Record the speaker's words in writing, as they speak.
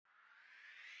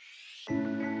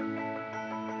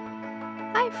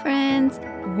Hi, friends.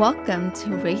 Welcome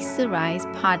to Race to Rise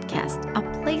podcast,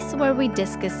 a place where we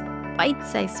discuss bite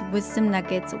sized wisdom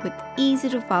nuggets with easy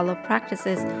to follow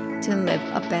practices to live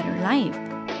a better life.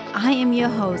 I am your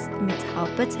host,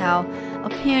 Mital Patel, a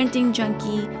parenting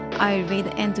junkie,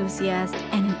 Ayurveda enthusiast,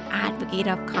 and an advocate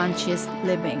of conscious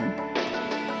living.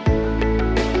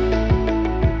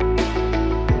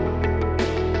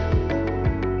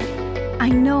 I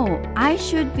know I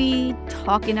should be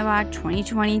talking about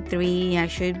 2023, I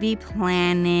should be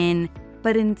planning,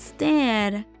 but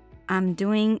instead, I'm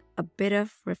doing a bit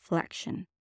of reflection.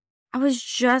 I was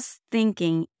just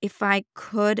thinking if I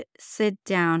could sit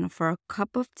down for a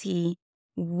cup of tea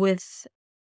with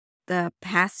the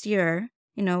past year,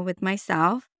 with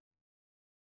myself,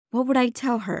 what would I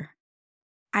tell her?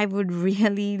 I would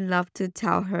really love to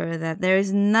tell her that there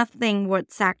is nothing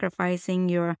worth sacrificing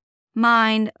your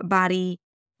mind, body,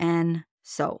 and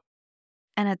soul.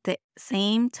 And at the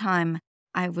same time,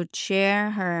 I would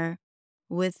share her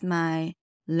with my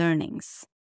learnings.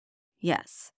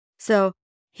 Yes. So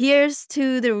here's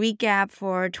to the recap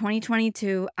for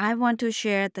 2022. I want to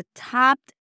share the top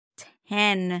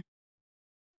 10,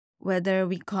 whether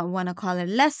we want to call it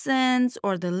lessons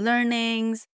or the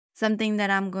learnings, something that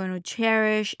I'm going to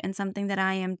cherish and something that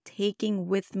I am taking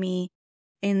with me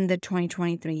in the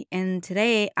 2023. And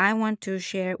today I want to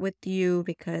share it with you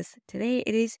because today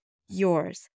it is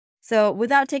yours. So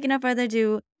without taking up further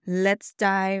ado, let's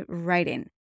dive right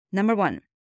in. Number 1,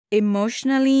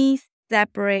 emotionally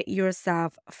separate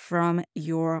yourself from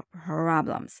your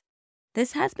problems.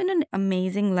 This has been an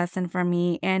amazing lesson for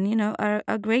me and,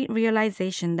 a great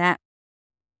realization that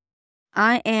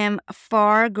I am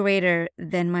far greater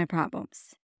than my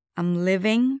problems. I'm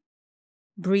living,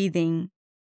 breathing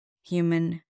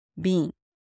human being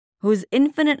who's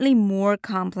infinitely more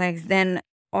complex than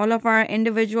all of our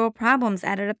individual problems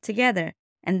added up together.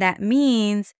 And that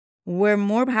means we're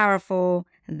more powerful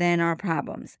than our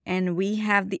problems. And we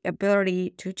have the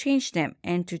ability to change them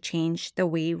and to change the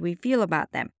way we feel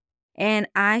about them. And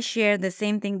I share the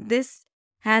same thing. This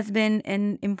has been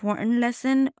an important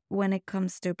lesson when it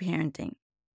comes to parenting.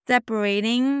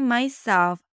 Separating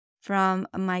myself from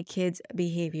my kids'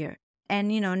 behavior and,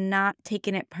 not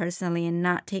taking it personally and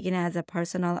not taking it as a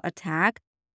personal attack.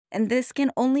 And this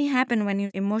can only happen when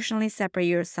you emotionally separate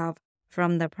yourself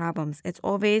from the problems. It's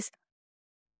always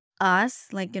us,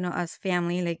 us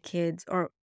family, like kids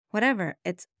or whatever.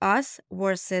 It's us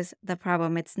versus the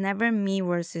problem. It's never me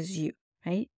versus you,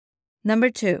 right? Number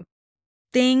 2,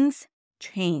 things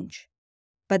change,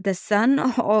 but the sun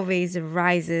always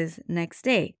rises next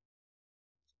day.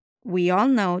 We all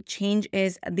know change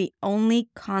is the only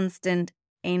constant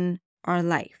in our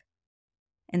life.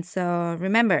 And so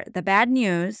remember, the bad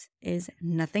news is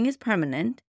nothing is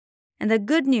permanent. And the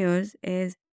good news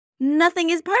is nothing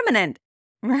is permanent,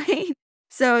 right?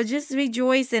 So just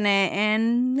rejoice in it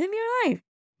and live your life.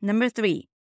 Number 3,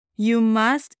 you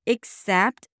must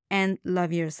accept and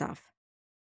love yourself.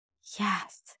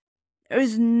 Yes. There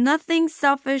is nothing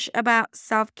selfish about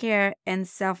self-care and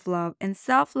self-love. And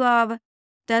self-love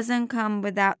doesn't come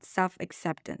without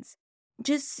self-acceptance.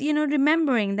 Just,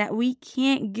 remembering that we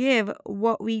can't give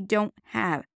what we don't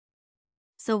have.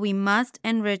 So we must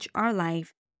enrich our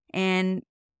life and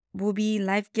will be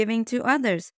life-giving to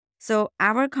others. So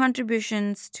our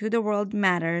contributions to the world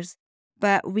matters,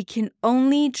 but we can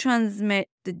only transmit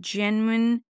the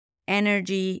genuine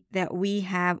energy that we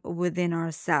have within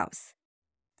ourselves.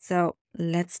 So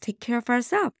let's take care of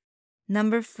ourselves.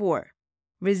 Number 4,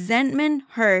 resentment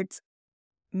hurts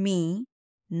me,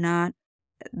 not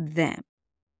them.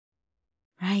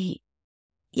 Right.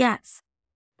 Yes.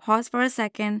 Pause for a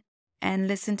second and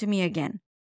listen to me again.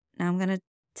 Now I'm going to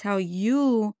tell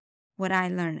you what I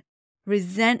learned.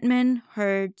 Resentment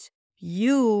hurts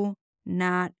you,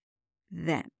 not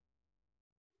them.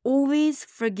 Always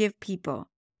forgive people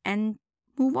and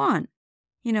move on.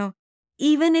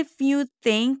 Even if you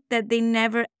think that they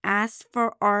never asked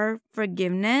for our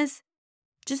forgiveness,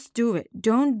 just do it.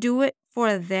 Don't do it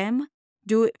for them.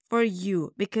 Do it for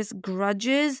you, because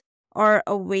grudges are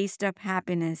a waste of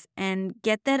happiness, and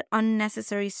get that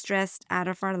unnecessary stress out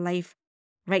of our life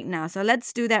right now. So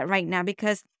let's do that right now,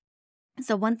 because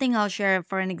one thing I'll share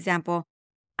for an example,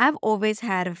 I've always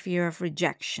had a fear of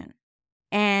rejection.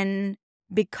 And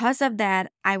because of that,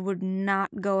 I would not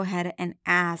go ahead and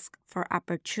ask for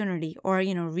opportunity or,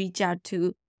 reach out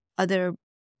to other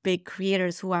big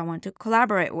creators who I want to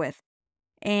collaborate with.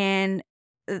 And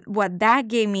what that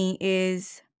gave me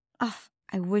is,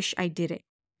 I wish I did it,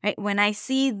 right? When I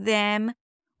see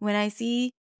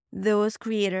those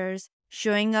creators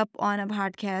showing up on a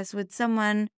podcast with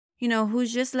someone,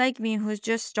 who's just like me, who's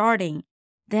just starting,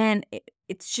 then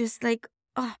it's just like,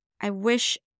 oh, I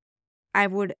wish I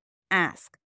would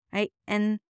ask, right?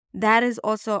 And that is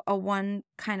also a one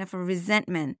kind of a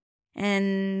resentment.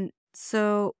 And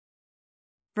so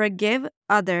forgive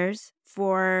others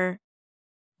for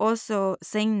also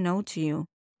saying no to you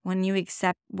when you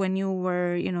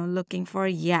were, looking for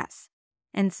a yes.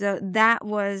 And so that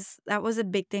was a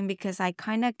big thing because I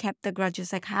kind of kept the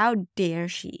grudges like, how dare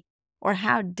she or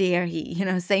how dare he,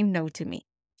 say no to me.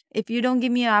 If you don't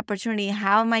give me an opportunity,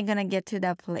 how am I going to get to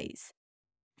that place?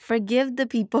 Forgive the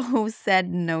people who said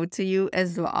no to you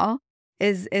as well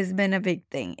is been a big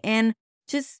thing. And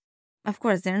just, of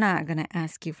course, they're not going to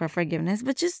ask you for forgiveness,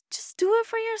 but just do it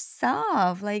for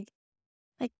yourself. Like,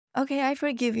 okay, I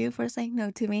forgive you for saying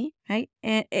no to me, right?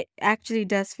 And it actually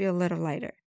does feel a little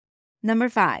lighter. Number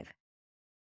 5,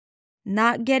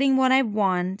 not getting what I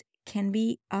want can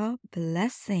be a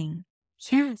blessing.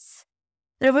 Yes.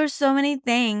 There were so many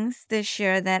things this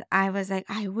year that I was like,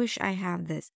 I wish I have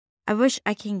this. I wish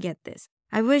I can get this.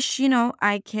 I wish,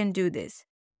 I can do this.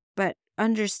 But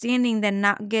understanding that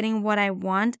not getting what I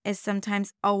want is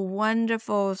sometimes a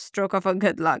wonderful stroke of a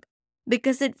good luck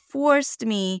because it forced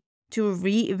me to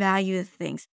reevaluate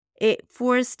things. It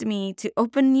forced me to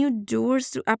open new doors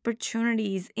to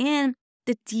opportunities and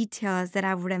the details that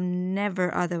I would have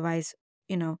never otherwise,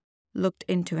 looked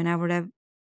into, and I would have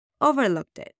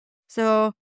overlooked it.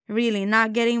 So, really,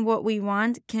 not getting what we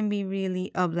want can be really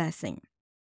a blessing.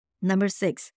 Number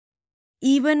 6,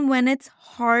 even when it's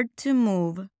hard to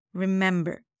move,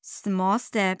 remember small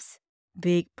steps,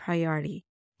 big priority.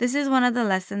 This is one of the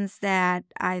lessons that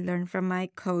I learned from my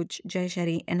coach, Jay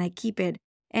Shetty, and I keep it.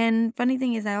 And funny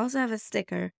thing is, I also have a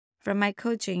sticker from my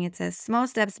coaching. It says small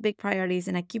steps, big priorities,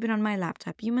 and I keep it on my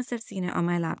laptop. You must have seen it on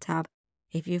my laptop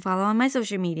if you follow on my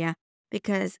social media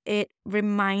because it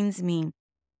reminds me.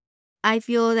 I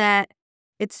feel that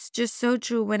it's just so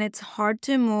true. When it's hard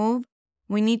to move,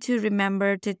 we need to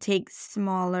remember to take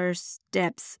smaller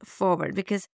steps forward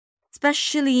because,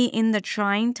 especially in the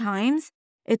trying times,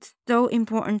 it's so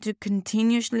important to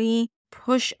continuously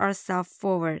push ourselves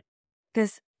forward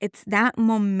because it's that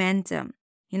momentum.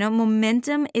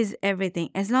 Momentum is everything.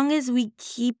 As long as we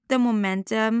keep the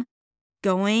momentum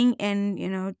going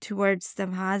and, towards the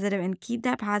positive and keep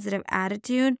that positive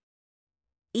attitude,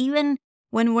 even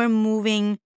when we're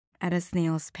moving at a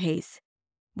snail's pace,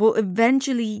 we'll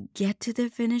eventually get to the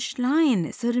finish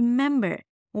line. So remember,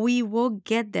 we will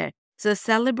get there. So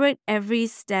celebrate every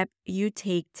step you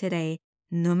take today,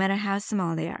 no matter how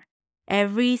small they are.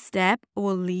 Every step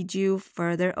will lead you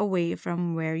further away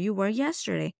from where you were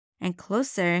yesterday and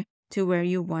closer to where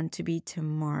you want to be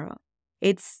tomorrow.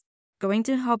 It's going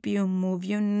to help you move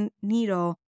your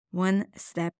needle one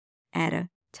step at a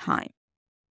time.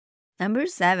 Number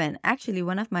 7, actually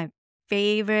one of my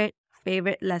favorite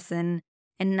lesson,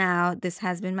 and now this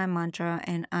has been my mantra,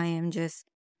 and I am just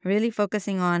really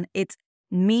focusing on it's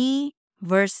me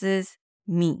versus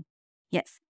me.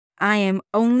 Yes, I am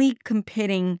only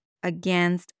competing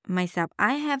against myself.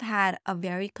 I have had a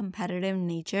very competitive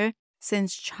nature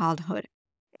since childhood.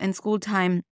 In school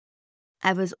time,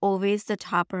 I was always the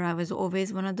topper. I was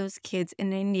always one of those kids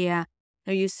in India.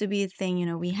 There used to be a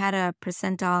thing, we had a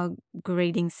percentile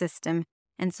grading system.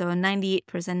 And so 98%,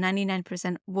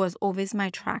 99% was always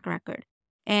my track record.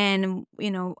 And,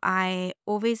 I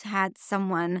always had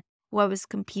someone who I was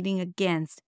competing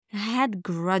against. I had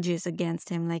grudges against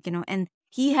him, and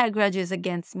he had grudges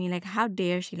against me. Like, how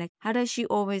dare she? Like, how does she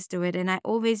always do it? And I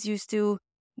always used to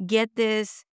get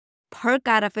this perk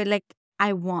out of it. Like,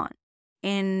 I won.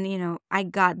 And, I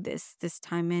got this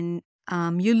time,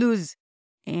 and you lose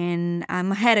and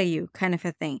I'm ahead of you kind of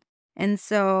a thing. And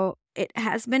so it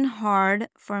has been hard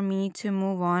for me to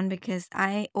move on because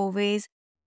I always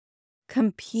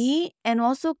compete and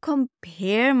also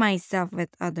compare myself with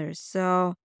others.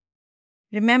 So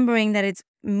remembering that it's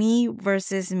me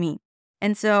versus me.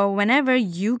 And so whenever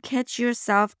you catch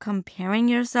yourself comparing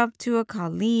yourself to a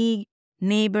colleague,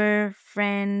 neighbor,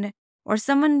 friend, or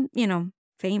someone,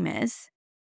 famous,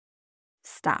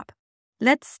 stop.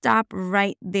 Let's stop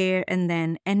right there and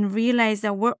then and realize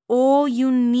that we're all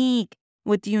unique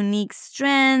with unique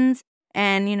strengths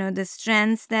and, the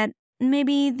strengths that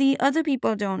maybe the other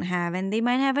people don't have, and they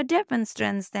might have a different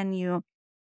strengths than you,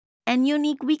 and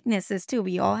unique weaknesses too.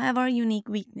 We all have our unique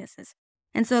weaknesses.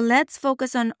 And so let's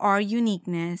focus on our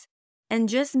uniqueness and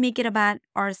just make it about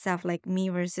ourselves, like me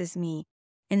versus me,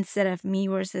 instead of me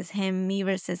versus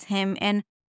him, and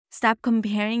stop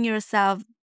comparing yourself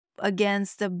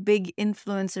against the big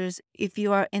influencers if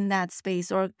you are in that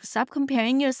space, or stop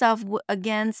comparing yourself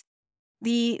against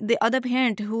the other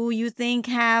parent who you think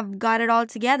have got it all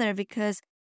together, because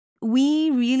we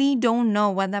really don't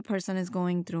know what that person is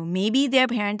going through. Maybe their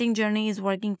parenting journey is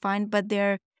working fine, but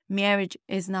their marriage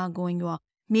is not going well.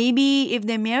 Maybe if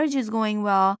their marriage is going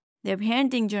well, their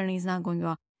parenting journey is not going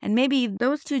well. And maybe if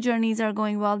those two journeys are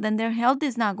going well, then their health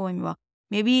is not going well.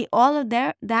 Maybe all of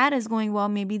that is going well.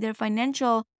 Maybe their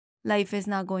financial life is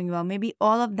not going well. Maybe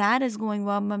all of that is going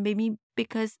well, but maybe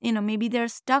because, maybe they're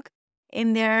stuck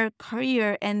in their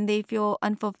career and they feel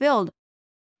unfulfilled.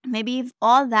 Maybe if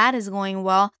all that is going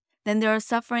well, then they're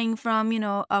suffering from,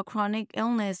 a chronic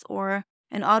illness or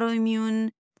an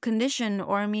autoimmune condition,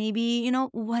 or maybe,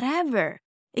 whatever.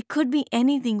 It could be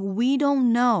anything. We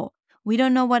don't know. We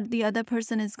don't know what the other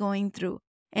person is going through.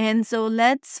 And so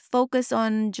let's focus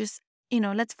on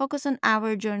let's focus on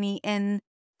our journey and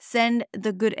send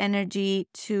the good energy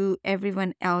to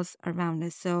everyone else around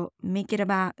us. So make it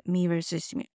about me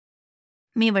versus me.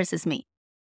 Me versus me.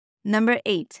 Number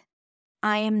 8.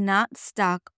 I am not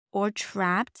stuck or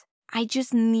trapped. I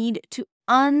just need to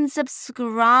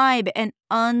unsubscribe and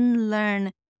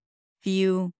unlearn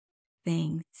few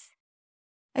things.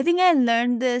 I think I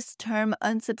learned this term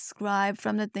unsubscribe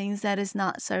from the things that is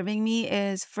not serving me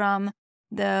is from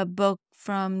the book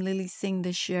from Lily Singh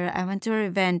this year. I went to her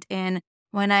event, and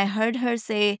when I heard her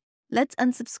say, let's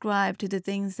unsubscribe to the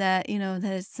things that,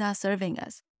 that is not serving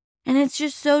us. And it's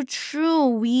just so true.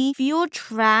 We feel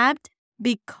trapped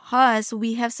because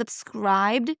we have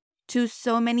subscribed to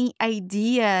so many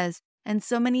ideas and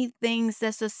so many things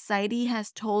that society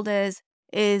has told us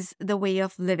is the way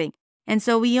of living. And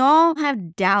so we all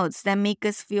have doubts that make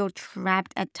us feel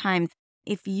trapped at times.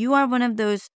 If you are one of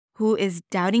those who is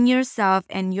doubting yourself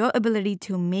and your ability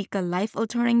to make a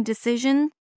life-altering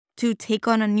decision, to take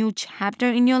on a new chapter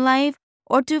in your life,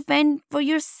 or to fend for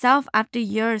yourself after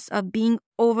years of being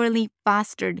overly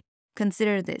fostered,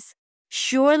 consider this.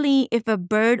 Surely, if a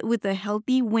bird with a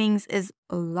healthy wings is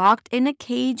locked in a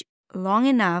cage long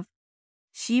enough,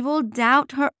 she will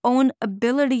doubt her own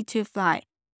ability to fly.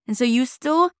 And so you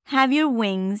still have your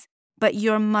wings, but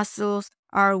your muscles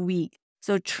are weak.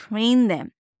 So train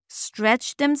them,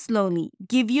 stretch them slowly,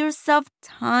 give yourself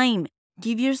time,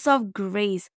 give yourself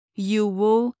grace. You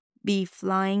will be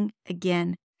flying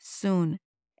again soon.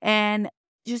 And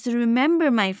just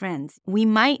remember, my friends, we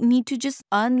might need to just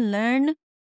unlearn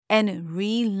and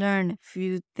relearn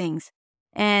few things.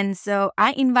 And so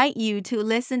I invite you to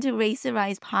listen to Race to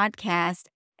Rise podcast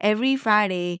every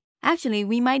Friday. Actually,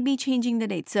 we might be changing the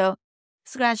date. So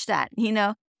scratch that,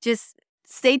 just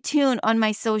stay tuned on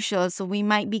my socials. So we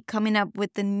might be coming up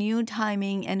with a new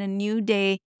timing and a new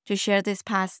day to share this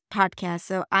past podcast.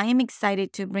 So I am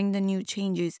excited to bring the new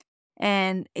changes.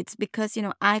 And it's because,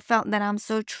 I felt that I'm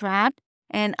so trapped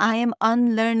and I am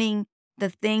unlearning the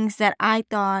things that I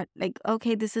thought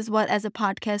okay, this is what as a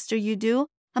podcaster you do.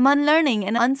 I'm unlearning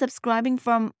and unsubscribing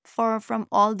from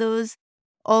all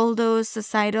those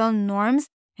societal norms,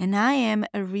 and I am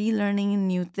relearning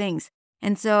new things.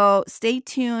 And so stay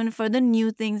tuned for the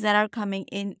new things that are coming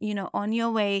in, on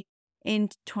your way in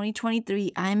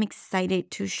 2023. I'm excited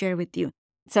to share with you.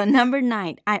 So number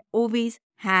 9, I always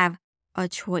have a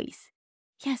choice.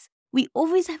 Yes, we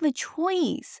always have a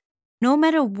choice. No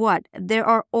matter what, there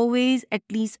are always at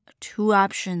least 2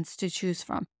 options to choose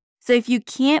from. So if you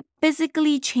can't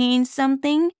physically change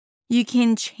something, you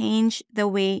can change the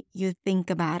way you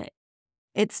think about it.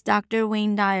 It's Dr.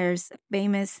 Wayne Dyer's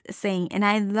famous saying, and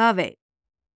I love it.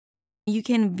 You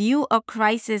can view a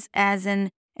crisis as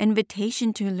an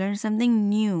invitation to learn something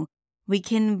new. We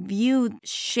can view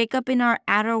shake-up in our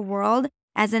outer world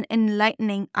as an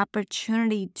enlightening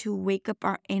opportunity to wake up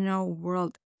our inner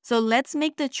world. So let's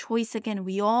make the choice again.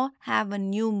 We all have a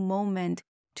new moment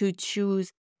to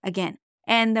choose again.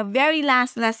 And the very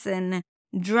last lesson,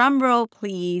 drum roll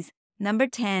please, number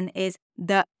 10 is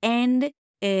the end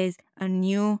is a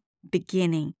new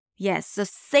beginning. Yes, so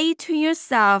say to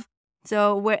yourself,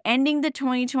 so we're ending the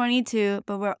 2022,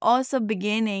 but we're also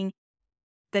beginning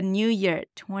the new year,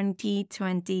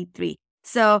 2023.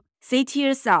 So say to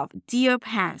yourself, dear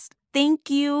past,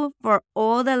 thank you for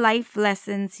all the life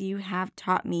lessons you have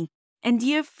taught me. And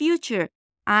dear future,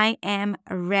 I am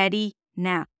ready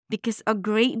now. Because a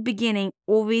great beginning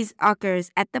always occurs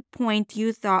at the point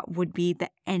you thought would be the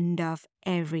end of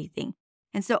everything.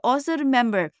 And so also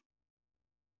remember,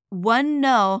 one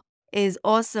no is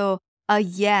also a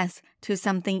yes to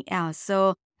something else.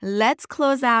 So let's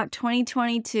close out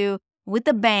 2022 with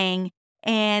a bang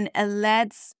and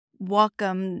let's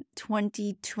welcome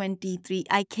 2023.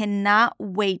 I cannot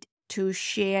wait to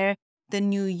share the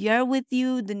new year with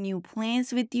you, the new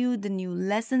plans with you, the new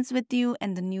lessons with you,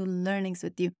 and the new learnings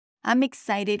with you. I'm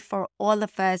excited for all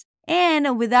of us.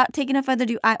 And without taking a further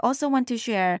ado, I also want to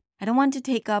share, I don't want to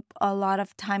take up a lot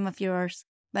of time of yours,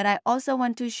 but I also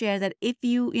want to share that if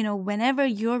whenever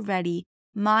you're ready,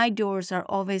 my doors are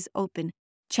always open.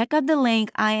 Check out the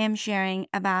link I am sharing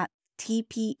about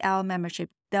TPL membership,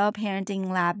 the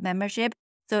Parenting Lab membership.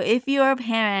 So if you're a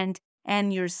parent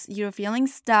and you're feeling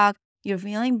stuck, you're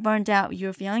feeling burnt out,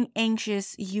 you're feeling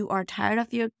anxious, you are tired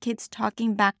of your kids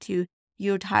talking back to you,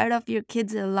 you're tired of your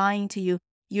kids lying to you,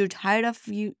 you're tired of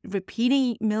you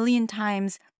repeating a million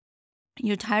times,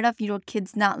 you're tired of your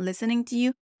kids not listening to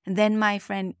you, then my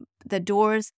friend, the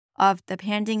doors of the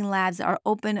Parenting Labs are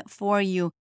open for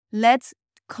you. Let's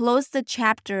close the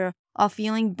chapter of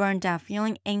feeling burnt out,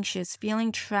 feeling anxious,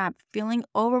 feeling trapped, feeling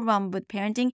overwhelmed with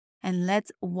parenting, and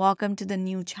let's welcome to the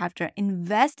new chapter.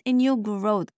 Invest in your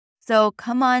growth. So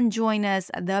come on, join us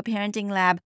at the Parenting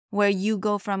Lab, where you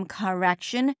go from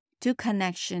correction to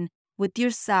connection with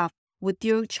yourself, with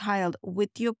your child, with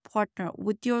your partner,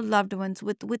 with your loved ones,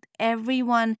 with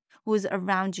everyone who's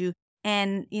around you,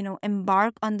 and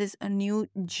embark on this a new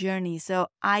journey. So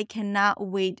I cannot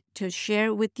wait to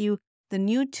share with you the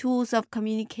new tools of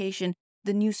communication,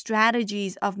 the new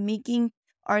strategies of making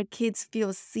our kids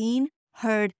feel seen,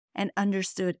 heard, and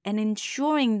understood, and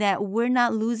ensuring that we're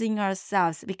not losing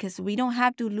ourselves, because we don't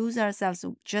have to lose ourselves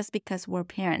just because we're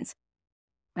parents,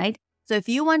 right? So if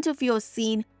you want to feel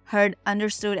seen, heard,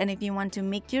 understood, and if you want to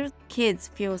make your kids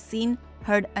feel seen,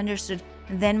 heard, understood,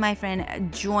 then my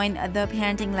friend, join the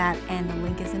Parenting Lab, and the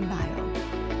link is in bio.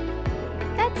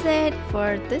 That's it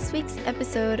for this week's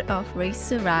episode of Raise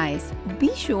to Rise.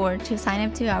 Be sure to sign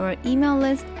up to our email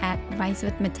list at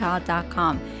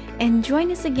risewithmittal.com and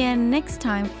join us again next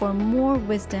time for more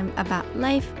wisdom about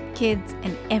life, kids,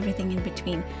 and everything in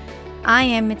between. I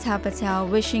am Mittal Patel,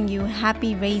 wishing you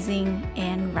happy raising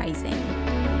and rising.